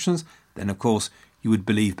instructions, then of course you would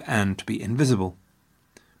believe Anne to be invisible.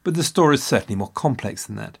 But the story is certainly more complex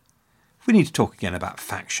than that. We need to talk again about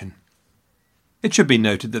faction. It should be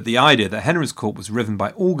noted that the idea that Henry's court was riven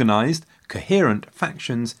by organised, coherent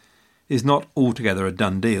factions is not altogether a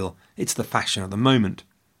done deal. It's the fashion of the moment.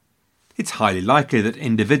 It's highly likely that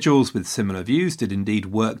individuals with similar views did indeed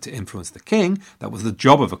work to influence the king. That was the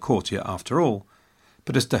job of a courtier after all.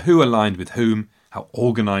 But as to who aligned with whom, how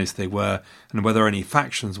organised they were, and whether any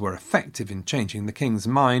factions were effective in changing the king's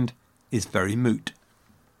mind, is very moot.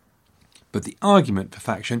 But the argument for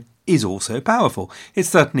faction is also powerful. It's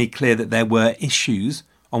certainly clear that there were issues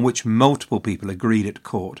on which multiple people agreed at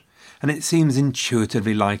court, and it seems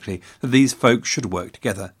intuitively likely that these folks should work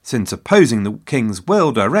together. Since opposing the king's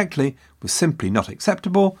will directly was simply not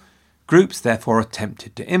acceptable, groups therefore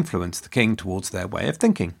attempted to influence the king towards their way of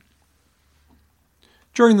thinking.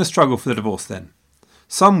 During the struggle for the divorce then,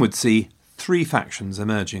 some would see three factions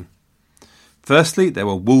emerging. Firstly, there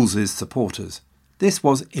were Wolsey's supporters. This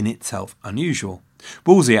was in itself unusual.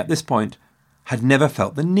 Wolsey at this point had never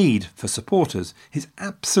felt the need for supporters. His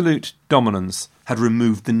absolute dominance had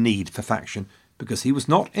removed the need for faction because he was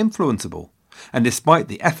not influenceable, and despite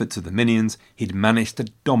the efforts of the minions, he'd managed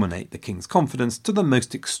to dominate the king's confidence to the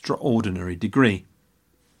most extraordinary degree.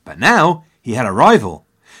 But now he had a rival.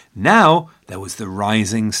 Now there was the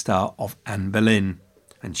rising star of Anne Boleyn,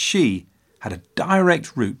 and she had a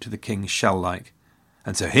direct route to the king's shell-like.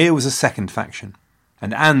 And so here was a second faction.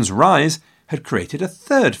 And Anne's rise had created a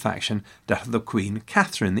third faction, that of the Queen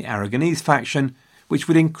Catherine, the Aragonese faction, which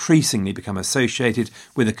would increasingly become associated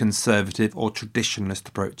with a conservative or traditionalist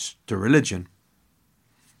approach to religion.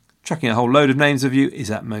 Chucking a whole load of names of you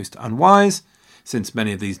is at most unwise, since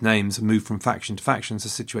many of these names move from faction to faction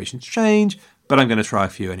as situations change, but I'm going to try a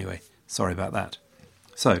few anyway. Sorry about that.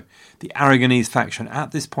 So, the Aragonese faction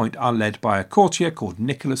at this point are led by a courtier called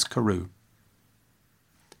Nicholas Carew.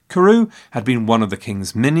 Carew had been one of the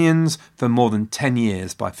king's minions for more than 10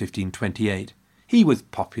 years by 1528. He was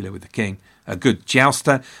popular with the king, a good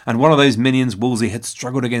jouster, and one of those minions Wolsey had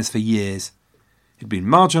struggled against for years. He'd been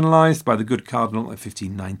marginalised by the good cardinal in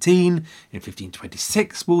 1519. In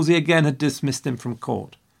 1526, Wolsey again had dismissed him from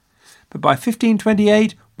court. But by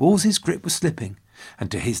 1528, Wolsey's grip was slipping,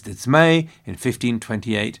 and to his dismay, in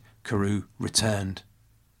 1528, Carew returned.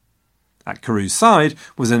 At Carew's side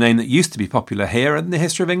was a name that used to be popular here in the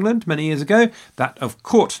history of England many years ago, that of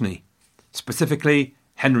Courtenay, specifically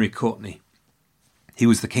Henry Courtenay. He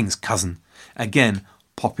was the king's cousin, again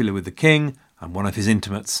popular with the king and one of his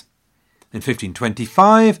intimates. In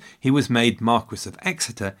 1525 he was made Marquess of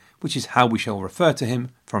Exeter, which is how we shall refer to him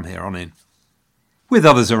from here on in. With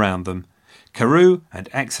others around them, Carew and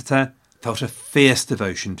Exeter felt a fierce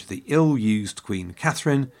devotion to the ill-used Queen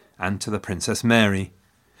Catherine and to the Princess Mary.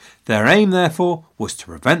 Their aim, therefore, was to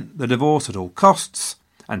prevent the divorce at all costs,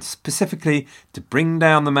 and specifically to bring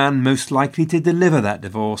down the man most likely to deliver that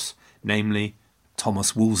divorce, namely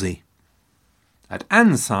Thomas Wolsey. At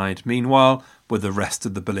Anne's side, meanwhile, were the rest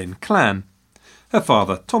of the Boleyn clan. Her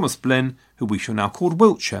father, Thomas Boleyn, who we shall now call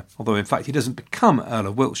Wiltshire, although in fact he doesn't become Earl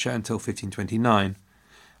of Wiltshire until 1529,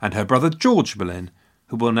 and her brother George Boleyn,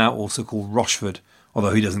 who we'll now also call Rochford,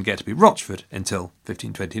 although he doesn't get to be Rochford until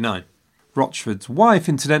 1529. Rochford's wife,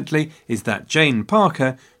 incidentally, is that Jane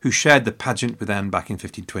Parker who shared the pageant with Anne back in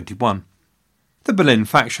 1521. The Boleyn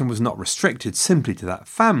faction was not restricted simply to that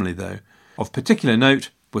family, though. Of particular note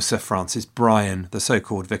was Sir Francis Bryan, the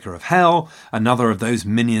so-called Vicar of Hell, another of those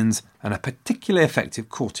minions and a particularly effective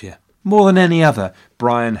courtier. More than any other,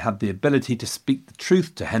 Bryan had the ability to speak the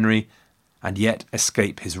truth to Henry and yet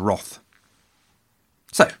escape his wrath.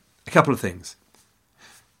 So, a couple of things.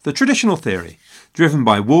 The traditional theory, driven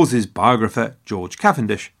by Wolsey's biographer George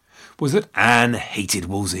Cavendish, was that Anne hated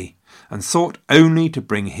Wolsey and sought only to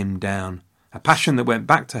bring him down, a passion that went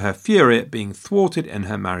back to her fury at being thwarted in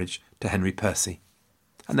her marriage to Henry Percy.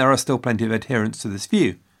 And there are still plenty of adherents to this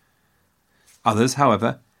view. Others,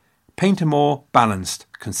 however, paint a more balanced,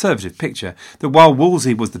 conservative picture that while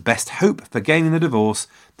Wolsey was the best hope for gaining the divorce,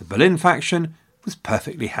 the Boleyn faction was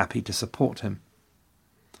perfectly happy to support him.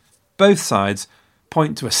 Both sides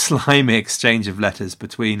point to a slimy exchange of letters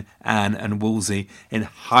between Anne and Wolsey in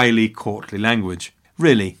highly courtly language.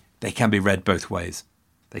 Really, they can be read both ways.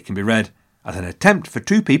 They can be read as an attempt for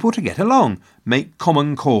two people to get along, make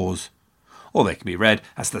common cause. Or they can be read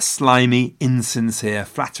as the slimy, insincere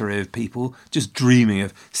flattery of people just dreaming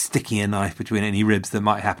of sticking a knife between any ribs that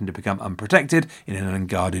might happen to become unprotected in an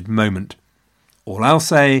unguarded moment. All I'll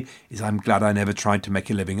say is I'm glad I never tried to make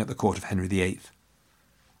a living at the court of Henry VIII.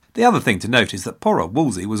 The other thing to note is that poor old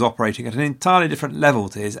Wolsey was operating at an entirely different level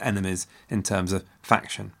to his enemies in terms of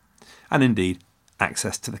faction, and indeed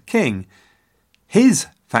access to the king. His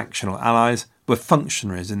factional allies were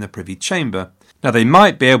functionaries in the Privy Chamber. Now they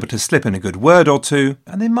might be able to slip in a good word or two,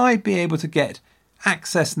 and they might be able to get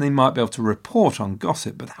access and they might be able to report on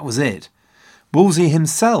gossip, but that was it. Wolsey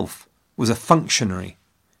himself was a functionary.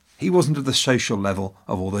 He wasn't at the social level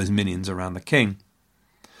of all those minions around the king.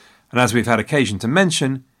 And as we've had occasion to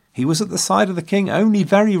mention, he was at the side of the king only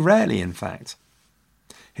very rarely, in fact.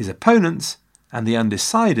 His opponents and the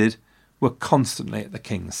undecided were constantly at the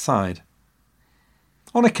king's side.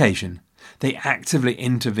 On occasion, they actively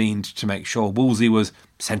intervened to make sure Wolsey was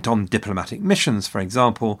sent on diplomatic missions, for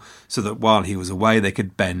example, so that while he was away they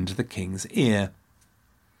could bend the king's ear.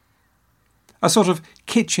 A sort of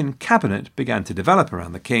kitchen cabinet began to develop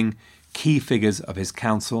around the king, key figures of his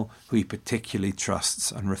council who he particularly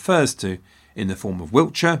trusts and refers to, in the form of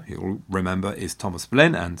Wiltshire, who you'll remember is Thomas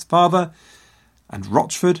Boleyn, Anne's father, and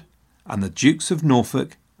Rochford, and the Dukes of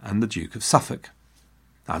Norfolk and the Duke of Suffolk.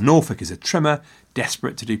 Now, Norfolk is a trimmer,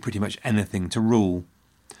 desperate to do pretty much anything to rule.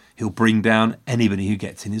 He'll bring down anybody who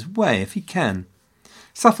gets in his way if he can.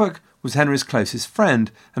 Suffolk was Henry's closest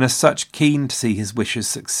friend, and as such keen to see his wishes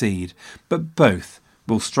succeed, but both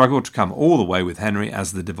will struggle to come all the way with Henry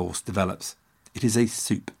as the divorce develops. It is a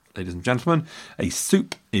soup, ladies and gentlemen, a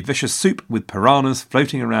soup, a vicious soup with piranhas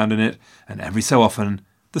floating around in it, and every so often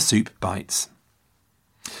the soup bites.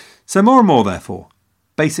 So more and more, therefore,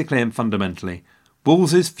 basically and fundamentally,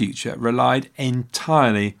 Wolsey's future relied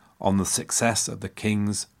entirely on the success of the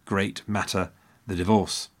king's great matter, the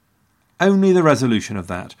divorce. Only the resolution of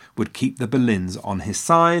that would keep the Boleyns on his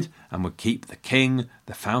side and would keep the king,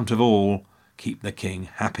 the fount of all, keep the king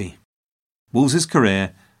happy. Wolsey's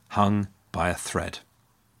career hung by a thread.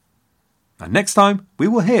 And next time we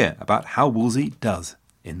will hear about how Wolsey does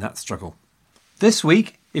in that struggle. This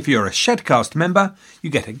week, if you're a Shedcast member, you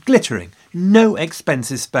get a glittering, no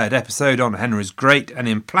expenses spared episode on Henry's great and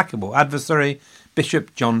implacable adversary,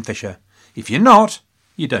 Bishop John Fisher. If you're not,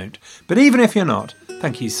 you don't. But even if you're not,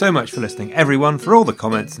 thank you so much for listening, everyone, for all the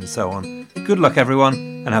comments and so on. Good luck, everyone,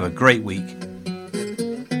 and have a great week.